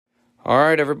All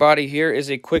right, everybody, here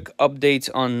is a quick update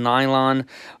on nylon.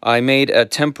 I made a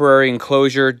temporary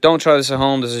enclosure. Don't try this at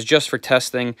home. This is just for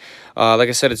testing. Like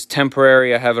I said, it's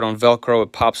temporary. I have it on Velcro.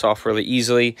 It pops off really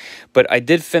easily. But I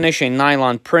did finish a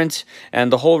nylon print,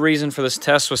 and the whole reason for this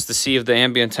test was to see if the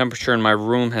ambient temperature in my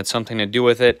room had something to do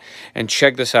with it. And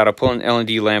check this out. I'll put an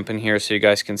LED lamp in here so you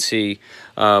guys can see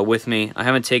with me. I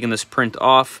haven't taken this print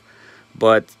off,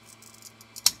 but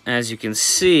as you can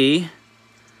see,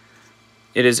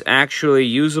 it is actually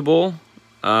usable,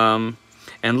 and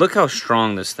look how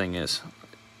strong this thing is.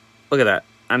 Look at that.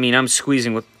 I mean, I'm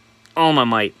squeezing with all my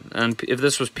might, and if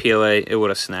this was PLA, it would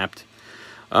have snapped.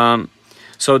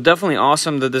 So definitely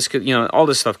awesome that this could, all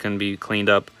this stuff can be cleaned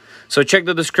up. So check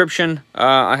the description.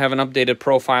 I have an updated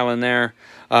profile in there.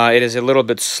 It is a little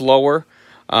bit slower,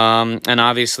 and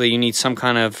obviously you need some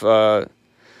kind of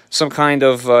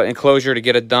enclosure to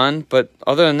get it done. But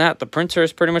other than that, the printer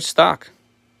is pretty much stock.